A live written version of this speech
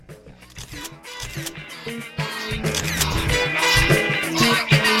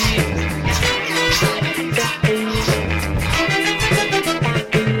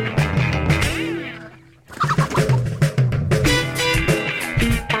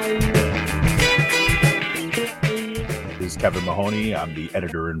Kevin Mahoney. I'm the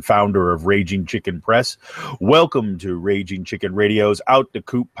editor and founder of Raging Chicken Press. Welcome to Raging Chicken Radio's Out the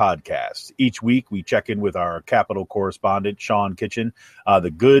Coop podcast. Each week, we check in with our Capitol correspondent, Sean Kitchen, the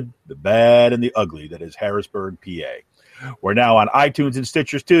good, the bad, and the ugly that is Harrisburg, PA. We're now on iTunes and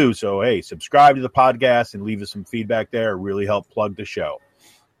Stitchers, too. So, hey, subscribe to the podcast and leave us some feedback there. It really help plug the show.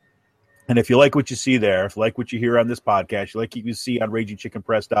 And if you like what you see there, if you like what you hear on this podcast, you like what you see on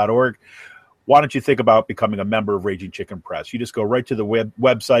RagingChickenPress.org, why don't you think about becoming a member of Raging Chicken Press? You just go right to the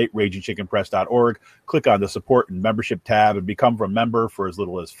website, RagingChickenPress.org, click on the support and membership tab, and become a member for as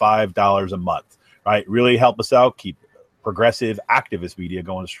little as $5 a month. Right? Really help us out. Keep progressive activist media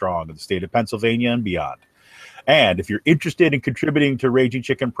going strong in the state of Pennsylvania and beyond. And if you're interested in contributing to Raging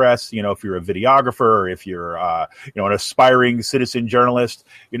Chicken Press, you know, if you're a videographer, or if you're, an aspiring citizen journalist,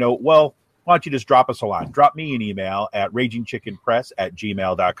 why don't you just drop us a line? Drop me an email at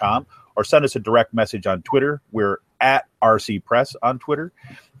ragingchickenpress@gmail.com or send us a direct message on Twitter. We're at RC Press on Twitter.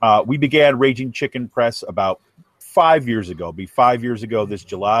 We began Raging Chicken Press about 5 years ago. It'll be 5 years ago this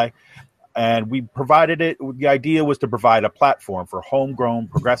July. And we provided it. The idea was to provide a platform for homegrown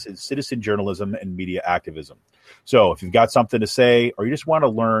progressive citizen journalism and media activism. So if you've got something to say or you just want to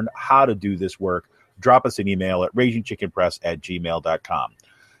learn how to do this work, drop us an email at ragingchickenpress@gmail.com.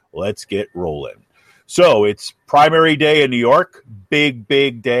 Let's get rolling. So it's primary day in New York. Big,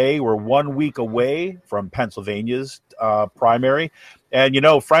 big day. We're 1 week away from Pennsylvania's primary. And,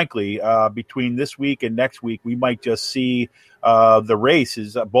 frankly, between this week and next week, we might just see the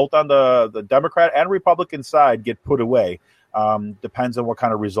races, both on the Democrat and Republican side, get put away. Depends on what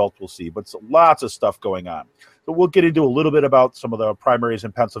kind of result we'll see. But lots of stuff going on. So we'll get into a little bit about some of the primaries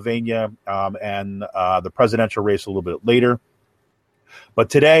in Pennsylvania and the presidential race a little bit later. But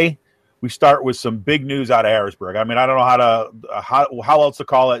today, we start with some big news out of Harrisburg. I mean, I don't know how else to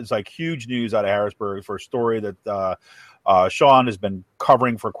call it. It's like huge news out of Harrisburg for a story that Sean has been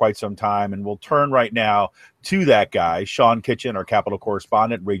covering for quite some time. And we'll turn right now to that guy, Sean Kitchen, our Capitol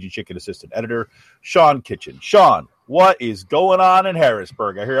correspondent, Raging Chicken assistant editor, Sean Kitchen. Sean, what is going on in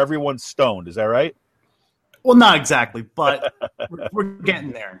Harrisburg? I hear everyone's stoned. Is that right? Well, not exactly, but we're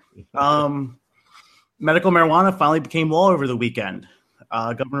getting there. Medical marijuana finally became law over the weekend.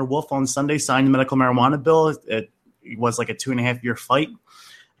 Governor Wolf on Sunday signed the medical marijuana bill. It was like a 2.5-year fight,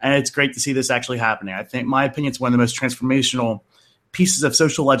 and it's great to see this actually happening. I think, in my opinion, it's one of the most transformational pieces of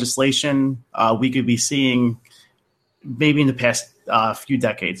social legislation we could be seeing maybe in the past few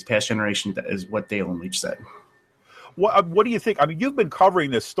decades, past generation, is what Dalen Leach said. What do you think? I mean, you've been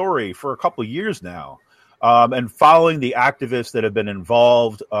covering this story for a couple of years now. And following the activists that have been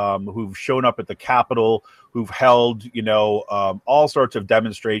involved, who've shown up at the Capitol, who've held, all sorts of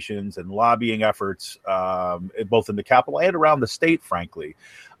demonstrations and lobbying efforts, both in the Capitol and around the state, frankly.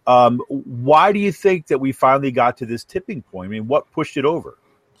 Why do you think that we finally got to this tipping point? I mean, what pushed it over?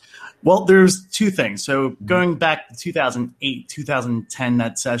 Well, there's two things. So going back to 2008, 2010,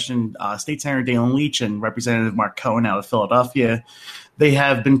 that session, State Senator Dalen Leach and Representative Mark Cohen out of Philadelphia, they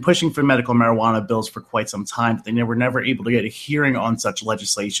have been pushing for medical marijuana bills for quite some time, but they were never able to get a hearing on such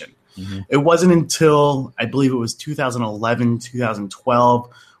legislation. Mm-hmm. It wasn't until, I believe it was 2011, 2012,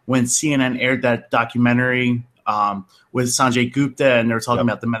 when CNN aired that documentary with Sanjay Gupta, and they were talking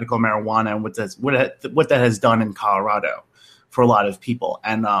about the medical marijuana and what that has done in Colorado for a lot of people.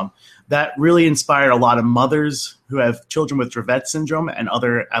 And that really inspired a lot of mothers who have children with Dravet syndrome and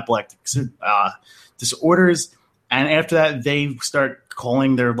other epileptic disorders. And after that, they start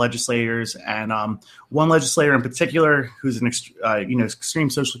calling their legislators. And one legislator in particular, who's an extreme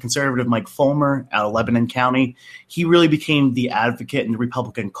socially conservative, Mike Fulmer out of Lebanon County, he really became the advocate in the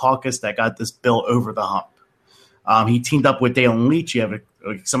Republican caucus that got this bill over the hump. He teamed up with Dalen Leach. You have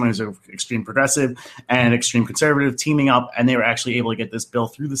someone who's an extreme progressive and extreme conservative teaming up, and they were actually able to get this bill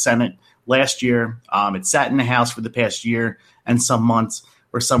through the Senate last year. It sat in the House for the past year and some months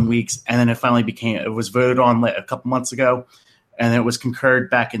or some weeks, and then it was voted on a couple months ago, and it was concurred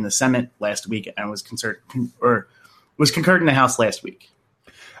back in the Senate last week, and was concurred in the House last week.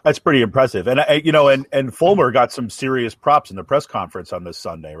 That's pretty impressive, and Fulmer got some serious props in the press conference on this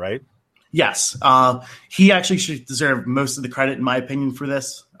Sunday, right? Yes, he actually should deserve most of the credit, in my opinion, for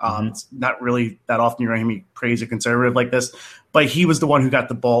this. It's not really that often you're going to hear me praise a conservative like this, but he was the one who got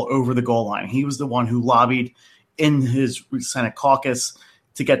the ball over the goal line. He was the one who lobbied in his Senate caucus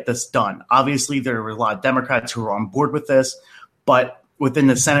to get this done. Obviously, there were a lot of Democrats who were on board with this, but within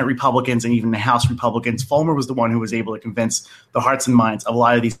the Senate Republicans and even the House Republicans, Fulmer was the one who was able to convince the hearts and minds of a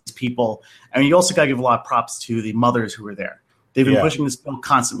lot of these people. And you also got to give a lot of props to the mothers who were there. They've been pushing this bill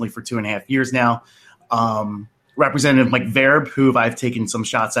constantly for 2.5 years now. Representative Mike Verb, who I've taken some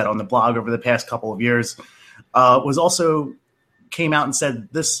shots at on the blog over the past couple of years, was also came out and said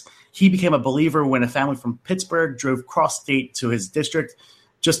this. He became a believer when a family from Pittsburgh drove cross state to his district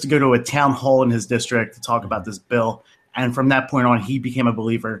just to go to a town hall in his district to talk about this bill. And from that point on, he became a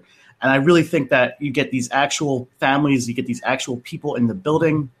believer. And I really think that you get these actual families, you get these actual people in the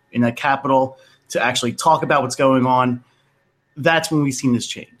building, in the Capitol, to actually talk about what's going on. That's when we've seen this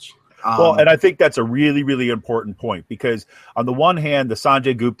change. Well, and I think that's a really, really important point, because on the one hand, the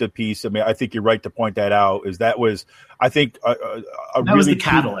Sanjay Gupta piece, I mean, I think you're right to point that out, is that was, I think, that really was the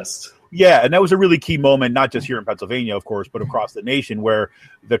catalyst. Yeah, and that was a really key moment, not just here in Pennsylvania, of course, but across the nation, where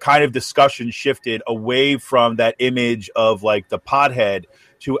the kind of discussion shifted away from that image of like the pothead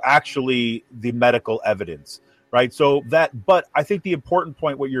to actually the medical evidence. Right. So but I think the important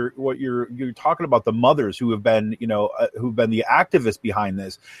point, what you're talking about, the mothers who have been, who've been the activists behind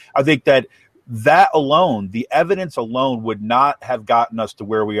this. I think that alone, the evidence alone would not have gotten us to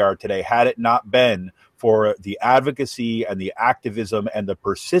where we are today had it not been for the advocacy and the activism and the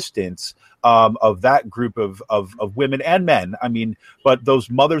persistence of that group of women and men. I mean, but those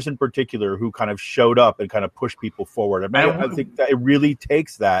mothers in particular who kind of showed up and kind of pushed people forward. I mean, I think that it really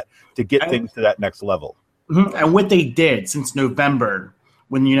takes that to get things to that next level. And what they did since November,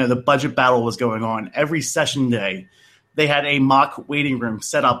 when the budget battle was going on, every session day, they had a mock waiting room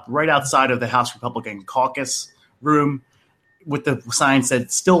set up right outside of the House Republican caucus room with the sign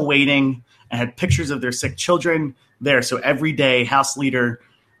said "Still waiting" and had pictures of their sick children there. So every day, House Leader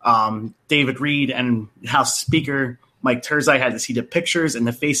David Reed and House Speaker Mike Turzai had to see the pictures and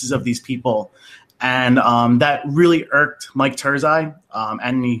the faces of these people, and that really irked Mike Turzai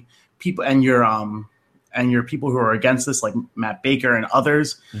and the people and your people who are against this, like Matt Baker and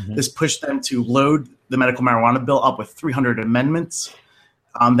others. This pushed them to load the medical marijuana bill up with 300 amendments.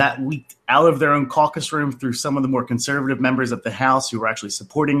 That leaked out of their own caucus room through some of the more conservative members of the House who were actually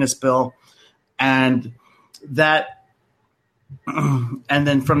supporting this bill. And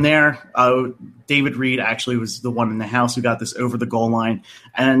then from there, David Reed actually was the one in the House who got this over the goal line.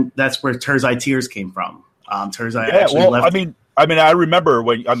 And that's where Turzai Tears came from. Turzai left. I remember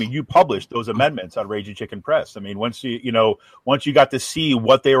when you published those amendments on Raging Chicken Press. I mean, once you got to see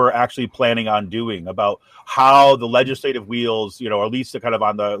what they were actually planning on doing, about how the legislative wheels, or at least kind of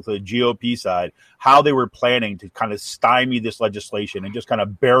on the GOP side, how they were planning to kind of stymie this legislation and just kind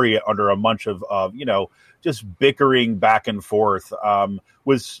of bury it under a bunch of just bickering back and forth, it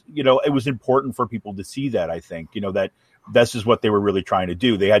was important for people to see that. I think, that this is what they were really trying to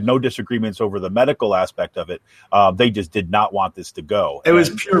do. They had no disagreements over the medical aspect of it. They just did not want this to go. It was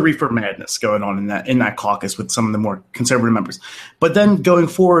pure reefer madness going on in that caucus with some of the more conservative members. But then going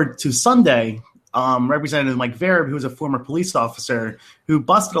forward to Sunday, Representative Mike Vereb, who was a former police officer who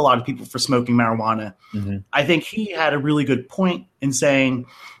busted a lot of people for smoking marijuana, I think he had a really good point in saying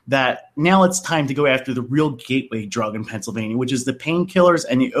that now it's time to go after the real gateway drug in Pennsylvania, which is the painkillers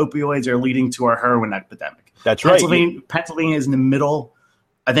and the opioids are leading to our heroin epidemic. That's right. Pennsylvania is in the middle.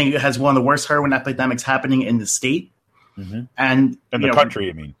 I think it has one of the worst heroin epidemics happening in the state. And in the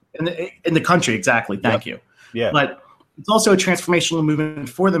country, I mean. In the country, exactly. Thank you. Yeah. But it's also a transformational movement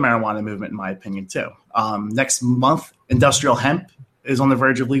for the marijuana movement, in my opinion, too. Next month, industrial hemp is on the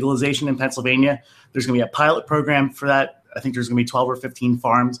verge of legalization in Pennsylvania. There's going to be a pilot program for that. I think there's going to be 12 or 15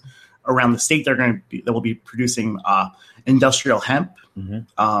 farms around the state that will be producing industrial hemp.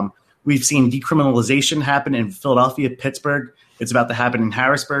 We've seen decriminalization happen in Philadelphia, Pittsburgh. It's about to happen in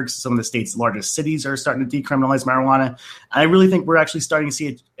Harrisburg. Some of the state's largest cities are starting to decriminalize marijuana. And I really think we're actually starting to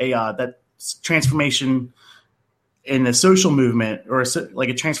see that transformation in the social movement, or like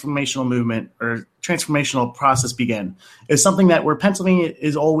a transformational movement or transformational process begin. Is something that where Pennsylvania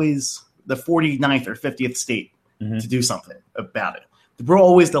is always the 49th or 50th state to do something about it. We're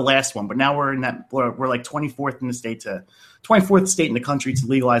always the last one, but now we're like 24th in the state 24th state in the country to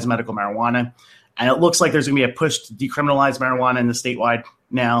legalize medical marijuana. And it looks like there's going to be a push to decriminalize marijuana in the statewide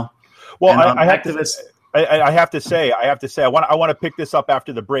now. Well, and, I have to say, I want to pick this up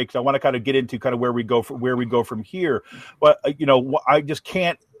after the break. So I want to kind of get into kind of where we go from here. But I just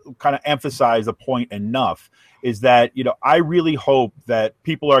can't kind of emphasize the point enough is that I really hope that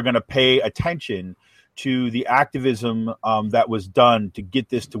people are going to pay attention to the activism that was done to get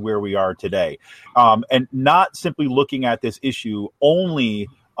this to where we are today, and not simply looking at this issue only,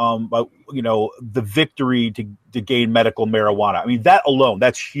 but the victory gain medical marijuana. I mean, that alone,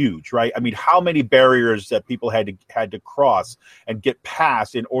 that's huge, right? I mean, how many barriers that people had to cross and get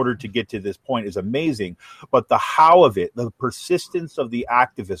past in order to get to this point is amazing. But the how of it, the persistence of the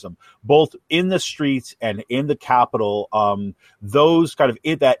activism, both in the streets and in the Capitol, those kind of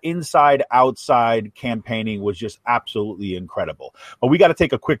that inside outside campaigning was just absolutely incredible. But we got to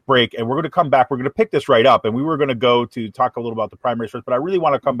take a quick break, and we're going to come back. We're going to pick this right up, and we were going to go to talk a little about the primaries first, but I really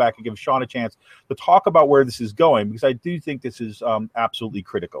want to come back and give Sean a chance to talk about where this is going, because I do think this is absolutely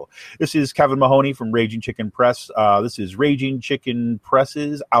critical. This is Kevin Mahoney from Raging Chicken Press. This is Raging Chicken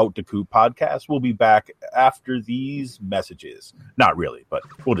Press's Out to Coop podcast. We'll be back after these messages. Not really, but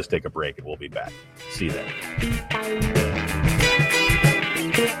we'll just take a break and we'll be back. See you then.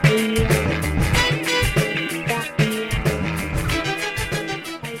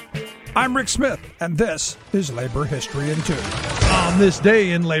 I'm Rick Smith, and this is Labor History in 2. On this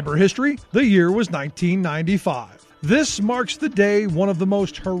day in labor history, the year was 1995. This marks the day one of the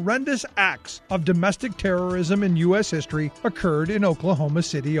most horrendous acts of domestic terrorism in U.S. history occurred in Oklahoma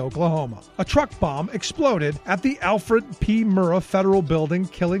City, Oklahoma. A truck bomb exploded at the Alfred P. Murrah Federal Building,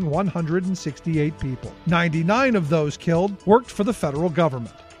 killing 168 people. 99 of those killed worked for the federal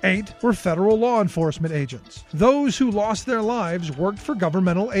government. 8 were federal law enforcement agents. Those who lost their lives worked for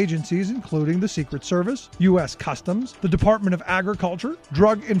governmental agencies including the Secret Service, U.S. Customs, the Department of Agriculture,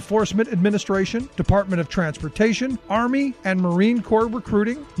 Drug Enforcement Administration, Department of Transportation, Army and Marine Corps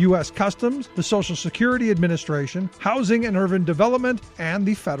Recruiting, U.S. Customs, the Social Security Administration, Housing and Urban Development, and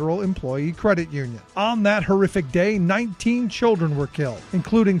the Federal Employee Credit Union. On that horrific day, 19 children were killed,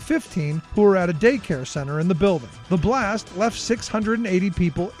 including 15 who were at a daycare center in the building. The blast left 680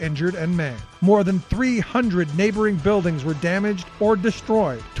 people injured and maimed. More than 300 neighboring buildings were damaged or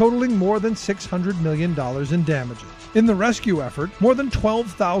destroyed, totaling more than $600 million in damages. In the rescue effort, more than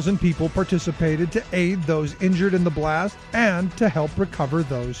 12,000 people participated to aid those injured in the blast and to help recover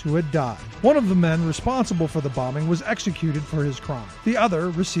those who had died. One of the men responsible for the bombing was executed for his crime. The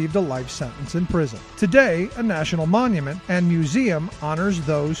other received a life sentence in prison. Today, a national monument and museum honors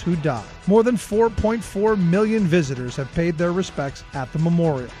those who died. More than 4.4 million visitors have paid their respects at the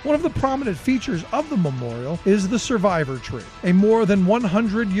memorial. One of the prominent features of the memorial is the Survivor Tree. A more than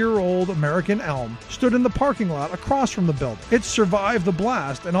 100-year-old American elm stood in the parking lot across from the building. It survived the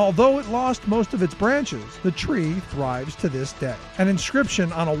blast, and although it lost most of its branches, the tree thrives to this day. An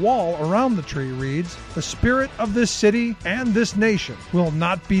inscription on a wall around the tree reads, "The spirit of this city and this nation will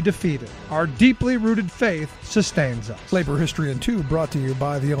not be defeated. Our deeply rooted faith sustains us." Labor History in 2 brought to you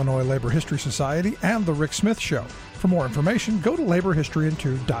by the Illinois Labor History Society and The Rick Smith Show. For more information, go to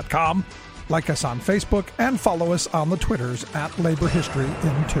laborhistoryin2.com, like us on Facebook, and follow us on the Twitters at Labor History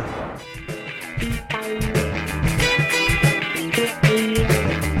in 2.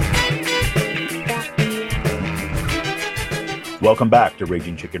 Welcome back to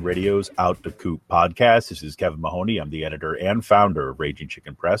Raging Chicken Radio's Out to Coop podcast. This is Kevin Mahoney. I'm the editor and founder of Raging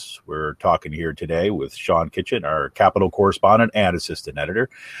Chicken Press. We're talking here today with Sean Kitchen, our Capitol correspondent and assistant editor.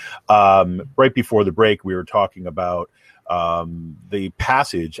 Right before the break, we were talking about the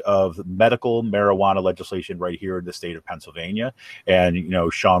passage of medical marijuana legislation right here in the state of Pennsylvania. And, you know,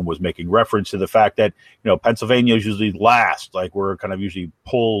 Sean was making reference to the fact that, you know, Pennsylvania is usually last, like we're kind of usually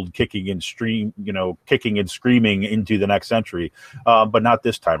pulled kicking and screaming into the next century, but not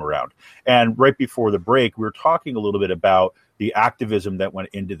this time around. And right before the break, we were talking a little bit about the activism that went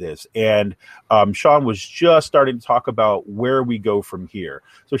into this. And Sean was just starting to talk about where we go from here.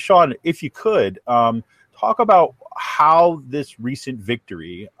 So, Sean, if you could, talk about how this recent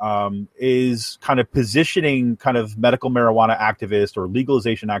victory is kind of positioning kind of medical marijuana activists or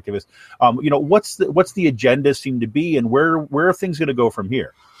legalization activists. What's the agenda seem to be, and where are things going to go from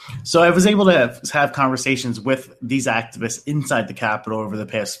here? So I was able to have conversations with these activists inside the Capitol over the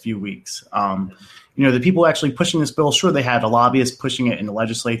past few weeks. The people actually pushing this bill, sure, they had a lobbyist pushing it in the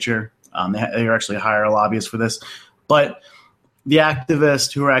legislature. They actually hire a lobbyist for this. But the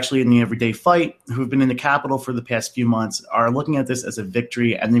activists who are actually in the everyday fight, who have been in the Capitol for the past few months, are looking at this as a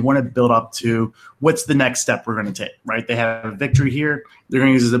victory, and they want to build up to what's the next step we're going to take, right? They have a victory here. They're going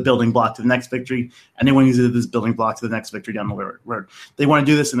to use it as a building block to the next victory, and they want to use it as a building block to the next victory down the road. They want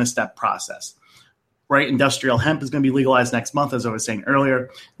to do this in a step process, right? Industrial hemp is going to be legalized next month, as I was saying earlier.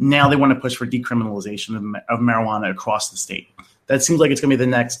 Now they want to push for decriminalization of marijuana across the state. That seems like it's going to be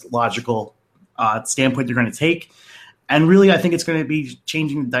the next logical standpoint they're going to take. And really, I think it's going to be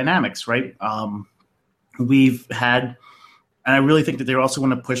changing the dynamics, right? We've had, and I really think that they also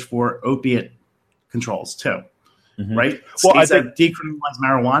want to push for opiate controls too, right? States that have decriminalized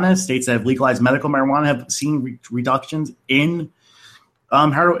marijuana, states that have legalized medical marijuana have seen reductions in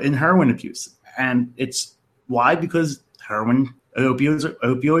heroin abuse. And it's Why? Because heroin, opioids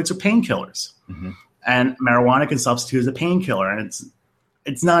are painkillers, and marijuana can substitute as a painkiller, and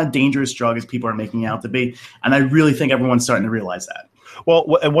it's not a dangerous drug as people are making it out to be. And I really think everyone's starting to realize that.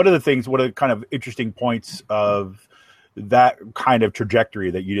 Well, and one of the kind of interesting points of that kind of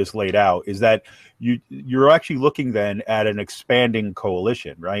trajectory that you just laid out is that you're actually looking then at an expanding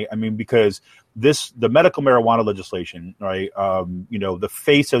coalition, right? I mean, because the medical marijuana legislation, right? The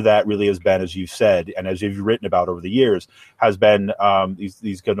face of that really has been, as you've said, and as you've written about over the years, has been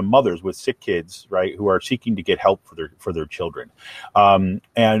these kind of mothers with sick kids, right, who are seeking to get help for their children,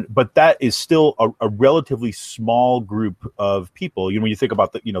 but that is still a relatively small group of people. When you think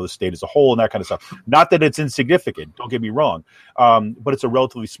about the state as a whole and that kind of stuff. Not that it's insignificant. Don't get me wrong, but it's a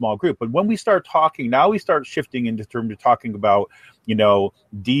relatively small group. But when we start shifting into terms of talking about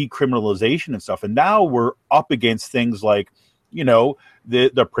decriminalization and stuff. And now we're up against things like,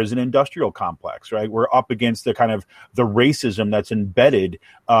 the prison industrial complex, right? We're up against the kind of the racism that's embedded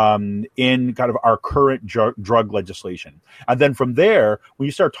in kind of our current drug legislation. And then from there, when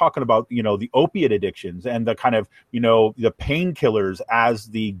you start talking about, the opiate addictions and the kind of, the painkillers as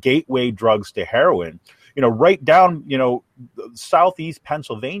the gateway drugs to heroin, right down, Southeast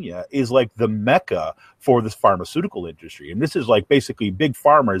Pennsylvania is like the mecca for this pharmaceutical industry. And this is like basically big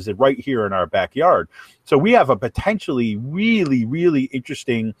pharma is right here in our backyard. So we have a potentially really, really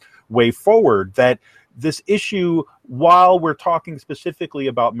interesting way forward that this issue, while we're talking specifically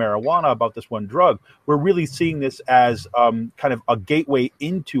about marijuana, about this one drug, we're really seeing this as kind of a gateway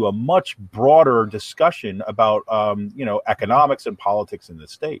into a much broader discussion about, economics and politics in the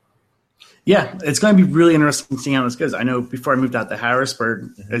state. Yeah, it's going to be really interesting seeing how this goes. I know before I moved out to Harrisburg,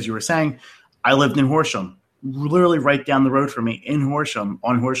 as you were saying, I lived in Horsham, literally right down the road from me in Horsham,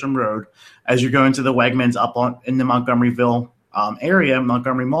 on Horsham Road. As you're going to the Wegmans up in the Montgomeryville area,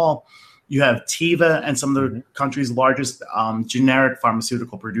 Montgomery Mall, you have Teva and some of the country's largest generic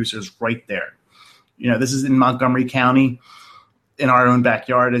pharmaceutical producers right there. This is in Montgomery County, in our own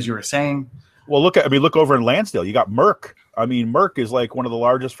backyard, as you were saying. Well, look over in Lansdale. You got Merck. I mean, Merck is like one of the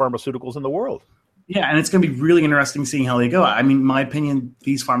largest pharmaceuticals in the world. Yeah, and it's going to be really interesting seeing how they go. I mean, in my opinion,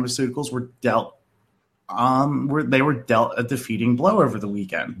 these pharmaceuticals were dealt a defeating blow over the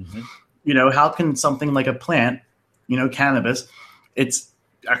weekend. How can something like a plant, cannabis, it's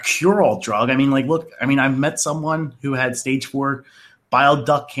a cure-all drug. I mean, I've met someone who had stage 4 bile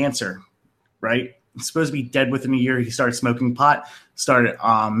duct cancer, right? He's supposed to be dead within a year. He started smoking pot, started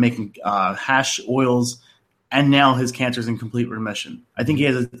making hash oils, and now his cancer is in complete remission. I think he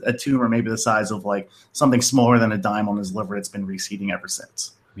has a tumor maybe the size of like something smaller than a dime on his liver. It's been receding ever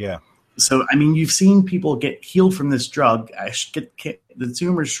since. Yeah. So, I mean, you've seen people get healed from this drug, get the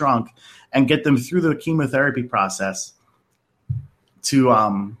tumor shrunk, and get them through the chemotherapy process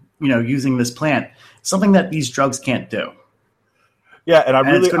to, using this plant, something that these drugs can't do. Yeah, and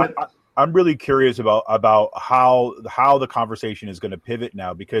I'm really curious about how the conversation is going to pivot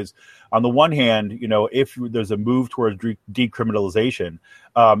now, because on the one hand, if there's a move towards decriminalization,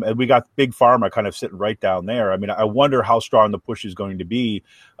 and we got big pharma kind of sitting right down there. I mean, I wonder how strong the push is going to be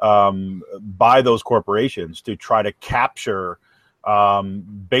by those corporations to try to capture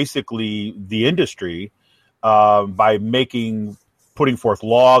basically the industry by putting forth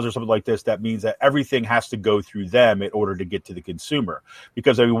laws or something like this. That means that everything has to go through them in order to get to the consumer.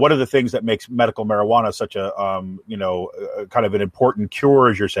 Because I mean, one of the things that makes medical marijuana such a kind of an important cure,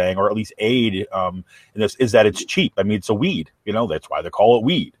 as you're saying, or at least aid in this, is that it's cheap. I mean, it's a weed. That's why they call it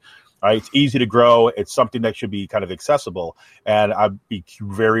weed. Right? It's easy to grow. It's something that should be kind of accessible. And I'd be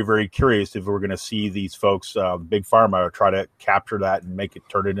very, very curious if we're going to see these folks, big pharma, try to capture that and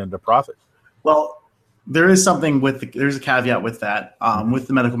turn it into profit. Well, there is something there's a caveat with that. With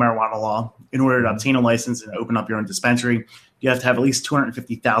the medical marijuana law, in order to obtain a license and open up your own dispensary, you have to have at least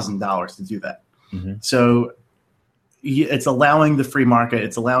 $250,000 to do that. So it's allowing the free market.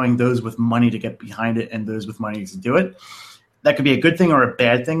 It's allowing those with money to get behind it and those with money to do it. That could be a good thing or a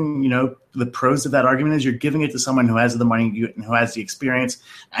bad thing. The pros of that argument is you're giving it to someone who has the money and who has the experience,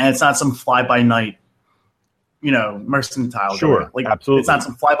 and it's not some fly-by-night mercantile. Sure, absolutely. It's not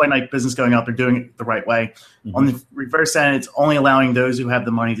some fly-by-night business going out there doing it the right way. On the reverse end, it's only allowing those who have the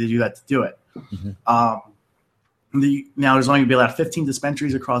money to do that to do it. Now there's only going to be allowed 15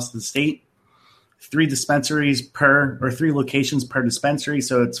 dispensaries across the state, 3 locations per dispensary.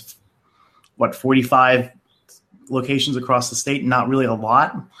 So it's 45 locations across the state. Not really a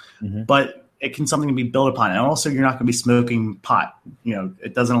lot, but it can something to be built upon. And also, you're not going to be smoking pot.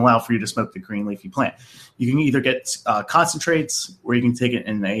 It doesn't allow for you to smoke the green leafy plant. You can either get concentrates, or you can take it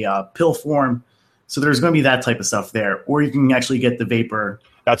in a pill form. So there's going to be that type of stuff there, or you can actually get the vapor.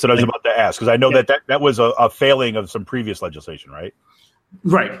 That's what I was about to ask, because I know that was a failing of some previous legislation, right?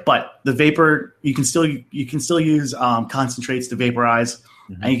 Right, but the vapor you can still use concentrates to vaporize,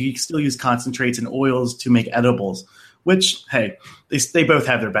 and you can still use concentrates and oils to make edibles. Which, hey, they both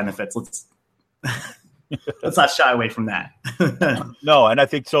have their benefits. Let's not shy away from that. No, and I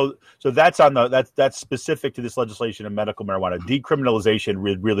think so. So that's that's specific to this legislation of medical marijuana. Decriminalization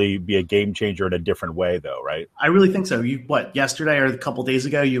would really be a game changer in a different way, though, right? I really think so. Yesterday or a couple days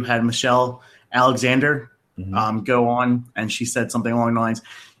ago, you had Michelle Alexander go on, and she said something along the lines: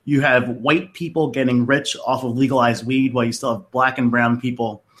 you have white people getting rich off of legalized weed, while you still have black and brown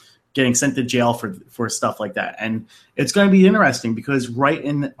people getting sent to jail for stuff like that. And it's going to be interesting because right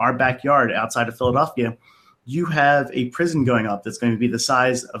in our backyard outside of Philadelphia, you have a prison going up that's going to be the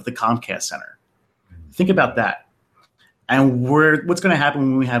size of the Comcast Center. Think about that. And what's going to happen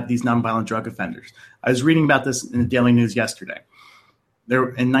when we have these nonviolent drug offenders? I was reading about this in the Daily News yesterday.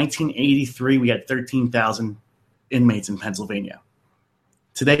 In 1983, we had 13,000 inmates in Pennsylvania.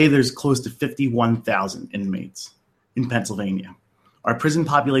 Today, there's close to 51,000 inmates in Pennsylvania. Our prison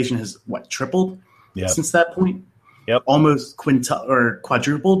population has tripled since that point? Yep. Almost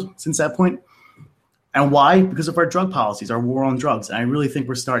quadrupled since that point. And why? Because of our drug policies, our war on drugs. And I really think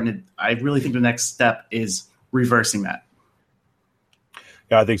the next step is reversing that.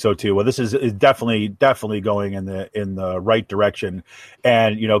 Yeah, I think so too. Well, this is definitely going in the right direction,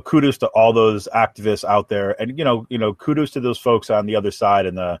 and kudos to all those activists out there, and kudos to those folks on the other side,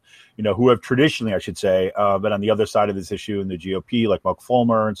 and who have traditionally, I should say, been on the other side of this issue in the GOP, like Mark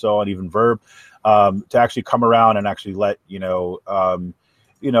Fulmer and so on, even Verb, to actually come around and actually let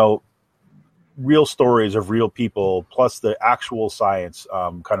real stories of real people plus the actual science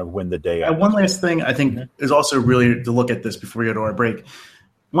kind of win the day. And one last thing I think is also really to look at this before we go to our break.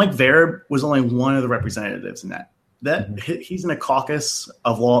 Mike Verb was only one of the representatives in that. He's in a caucus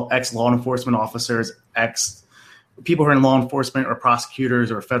of ex-law enforcement officers, people who are in law enforcement or prosecutors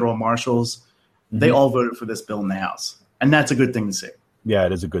or federal marshals. They all voted for this bill in the House. And that's a good thing to see. Yeah,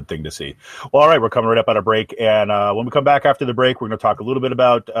 it is a good thing to see. Well, all right, we're coming right up on a break. And when we come back after the break, we're going to talk a little bit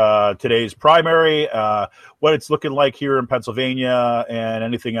about today's primary, what it's looking like here in Pennsylvania, and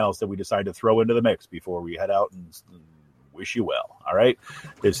anything else that we decide to throw into the mix before we head out and wish you well. All right.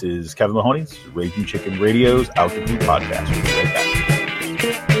 This is Kevin Mahoney's Raging Chicken Radio's Out the Coop podcast. We'll be right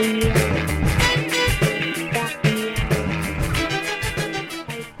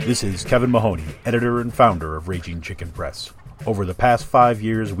back. This is Kevin Mahoney, editor and founder of Raging Chicken Press. Over the past 5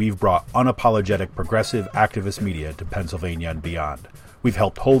 years, we've brought unapologetic progressive activist media to Pennsylvania and beyond. We've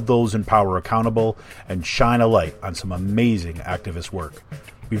helped hold those in power accountable and shine a light on some amazing activist work.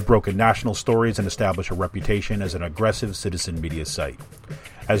 We've broken national stories and established a reputation as an aggressive citizen media site.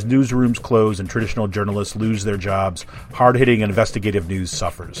 As newsrooms close and traditional journalists lose their jobs, hard-hitting investigative news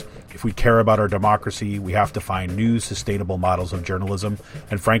suffers. If we care about our democracy, we have to find new, sustainable models of journalism,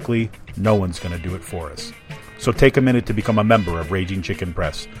 and frankly, no one's going to do it for us. So take a minute to become a member of Raging Chicken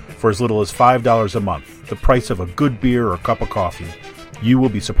Press. For as little as $5 a month, the price of a good beer or cup of coffee, you will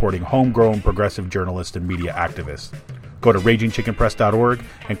be supporting homegrown progressive journalists and media activists. Go to RagingChickenPress.org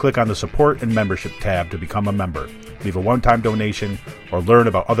and click on the Support and Membership tab to become a member. Leave a one-time donation or learn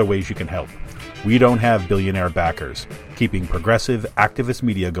about other ways you can help. We don't have billionaire backers. Keeping progressive activist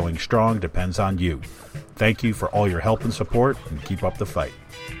media going strong depends on you. Thank you for all your help and support, and keep up the fight.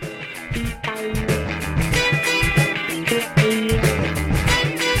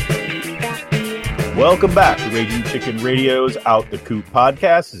 Welcome back to Raging Chicken Radio's Out the Coop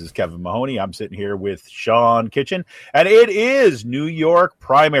podcast. This is Kevin Mahoney. I'm sitting here with Sean Kitchen, and it is New York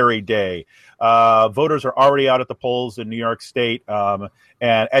primary day. Voters are already out at the polls in New York State, and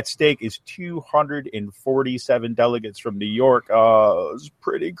at stake is 247 delegates from New York. It's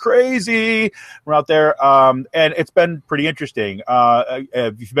pretty crazy. We're out there, and it's been pretty interesting.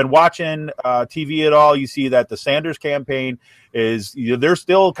 If you've been watching TV at all, you see that the Sanders campaign is, they're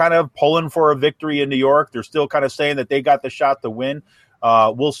still kind of pulling for a victory in New York. They're still kind of saying that they got the shot to win.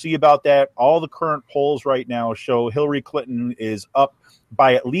 We'll see about that. All the current polls right now show Hillary Clinton is up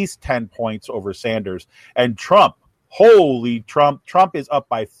by at least 10 points over Sanders. And Trump is up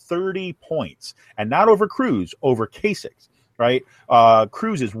by 30 points. And not over Cruz, over Kasich, right?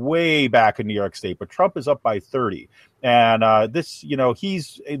 Cruz is way back in New York State, but Trump is up by 30. And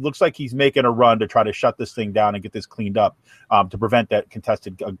it looks like he's making a run to try to shut this thing down and get this cleaned up to prevent that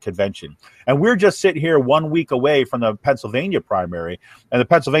contested convention. And we're just sitting here 1 week away from the Pennsylvania primary. And the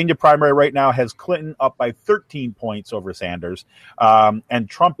Pennsylvania primary right now has Clinton up by 13 points over Sanders. And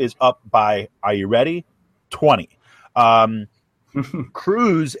Trump is up by, are you ready? 20.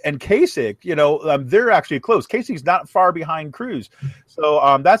 Cruz and Kasich, they're actually close. Kasich's not far behind Cruz.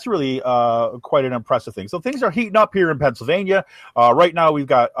 So that's really quite an impressive thing. So things are heating up here in Pennsylvania. Right now we've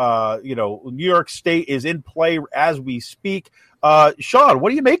got, New York State is in play as we speak. Sean,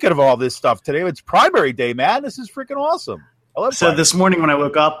 what are you making of all this stuff today? It's primary day, man. This is freaking awesome. So this morning when I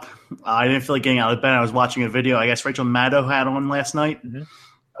woke up, I didn't feel like getting out of bed. I was watching a video I guess Rachel Maddow had on last night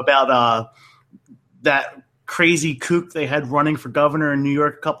about that crazy kook they had running for governor in New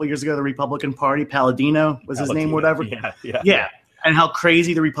York a couple of years ago, the Republican Party. Palladino was his name, whatever. Yeah. And how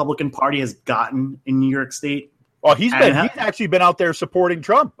crazy the Republican Party has gotten in New York State. Well, he's actually been out there supporting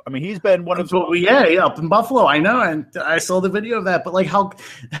Trump. I mean, he's been one of up in Buffalo. I know, and I saw the video of that. But like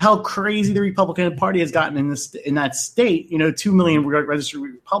how crazy the Republican Party has gotten in that state. 2 million registered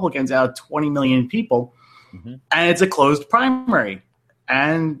Republicans out of 20 million people, and it's a closed primary.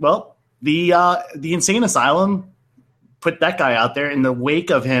 And well, the insane asylum put that guy out there in the wake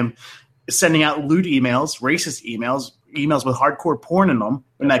of him sending out lewd emails, racist emails with hardcore porn in them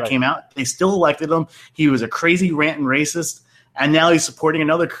when that came out. They still elected him. He was a crazy ranting racist, and now he's supporting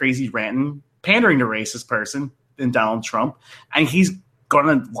another crazy ranting, pandering to racist person than Donald Trump, and he's going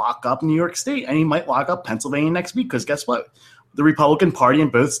to lock up New York State, and he might lock up Pennsylvania next week because guess what? The Republican Party in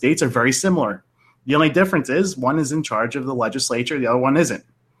both states are very similar. The only difference is one is in charge of the legislature, the other one isn't.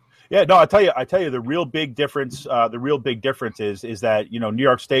 Yeah, no, I tell you, the real big difference. Is that New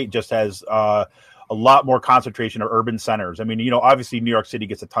York State just has a lot more concentration of urban centers. I mean, obviously New York City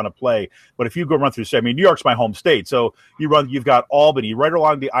gets a ton of play, but if you go run through, New York's my home state, so you've got Albany right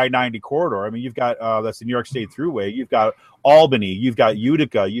along the I-90 corridor. I mean, you've got that's the New York State Thruway. You've got Albany, you've got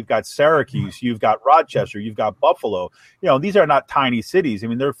Utica, you've got Syracuse, you've got Rochester, you've got Buffalo. These are not tiny cities. I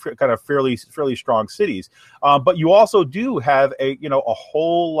mean, they're kind of fairly strong cities. But you also do have a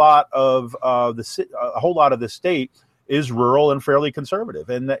whole lot of the state is rural and fairly conservative,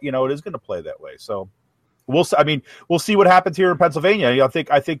 and that it is going to play that way. So we'll see what happens here in Pennsylvania.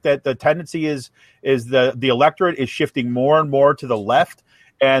 I think that the tendency is the electorate is shifting more and more to the left.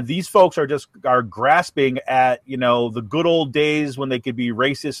 And these folks are grasping at, the good old days when they could be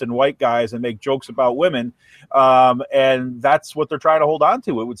racist and white guys and make jokes about women. And that's what they're trying to hold on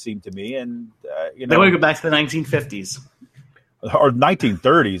to, it would seem to me. And, they want to go back to the 1950s. Or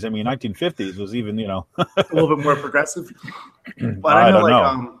 1930s. I mean, 1950s was even, a little bit more progressive. But I don't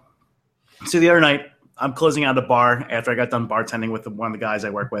know. So the other night, I'm closing out a bar after I got done bartending with one of the guys I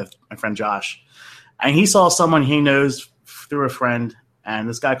work with, my friend Josh. And he saw someone he knows through a friend. And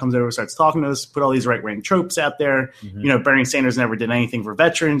this guy comes over, starts talking to us, put all these right-wing tropes out there. Bernie Sanders never did anything for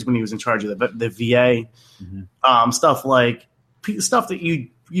veterans when he was in charge of the VA. Stuff that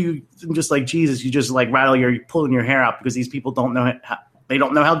you just like, Jesus, you just like you're pulling your hair out because these people don't know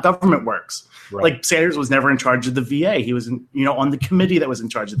how government works. Right. Like Sanders was never in charge of the VA. He was on the committee that was in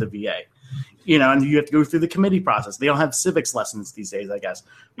charge of the VA. And you have to go through the committee process. They don't have civics lessons these days, I guess.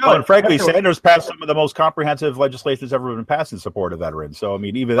 No, but frankly, Sanders passed some of the most comprehensive legislation that's ever been passed in support of veterans. So, I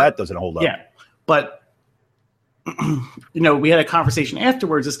mean, even that doesn't hold up. Yeah, but, we had a conversation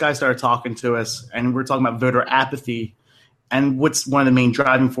afterwards. This guy started talking to us, and we're talking about voter apathy and what's one of the main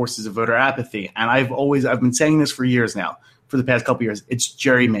driving forces of voter apathy. And I've been saying this for years now, for the past couple of years. It's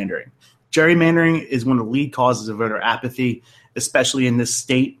gerrymandering. Gerrymandering is one of the lead causes of voter apathy, especially in this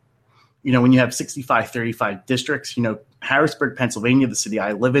state. When you have 65-35 districts, Harrisburg, Pennsylvania, the city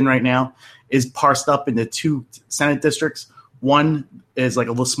I live in right now, is parsed up into 2 Senate districts. One is like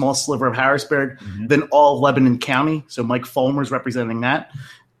a little small sliver of Harrisburg, then all of Lebanon County. So Mike Fulmer's representing that,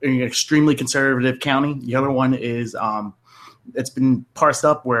 an extremely conservative county. The other one is it's been parsed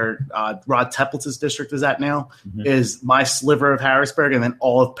up where Rod Teplitz's district is at now, is my sliver of Harrisburg, and then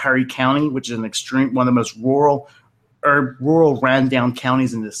all of Perry County, which is one of the most rural ran down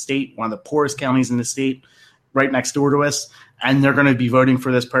counties in the state, one of the poorest counties in the state, right next door to us. And they're going to be voting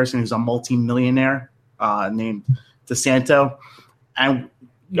for this person who's a multi-millionaire named DeSanto. And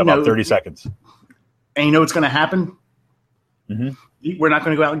about 30 seconds. And what's going to happen? We're not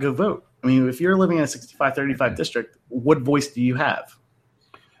going to go out and go vote. I mean, if you're living in a 65-35 district, what voice do you have?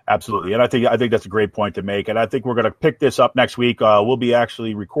 Absolutely. And I think that's a great point to make. And I think we're going to pick this up next week. We'll be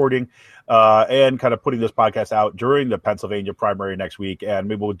actually recording and kind of putting this podcast out during the Pennsylvania primary next week. And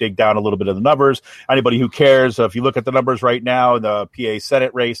maybe we'll dig down a little bit of the numbers. Anybody who cares, if you look at the numbers right now in the PA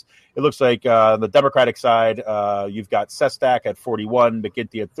Senate race, it looks like on the Democratic side, you've got Sestak at 41,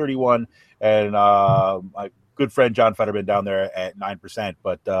 McGinty at 31, and my good friend John Fetterman down there at 9%.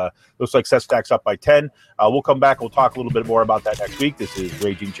 But looks like Sestak's up by 10. We'll come back. We'll talk a little bit more about that next week. This is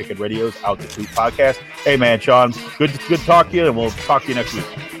Raging Chicken Radio's Out the Coop podcast. Hey, man, Sean, good to talk to you, and we'll talk to you next week.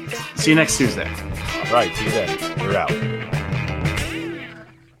 See you next Tuesday. All right, see you then. We're out.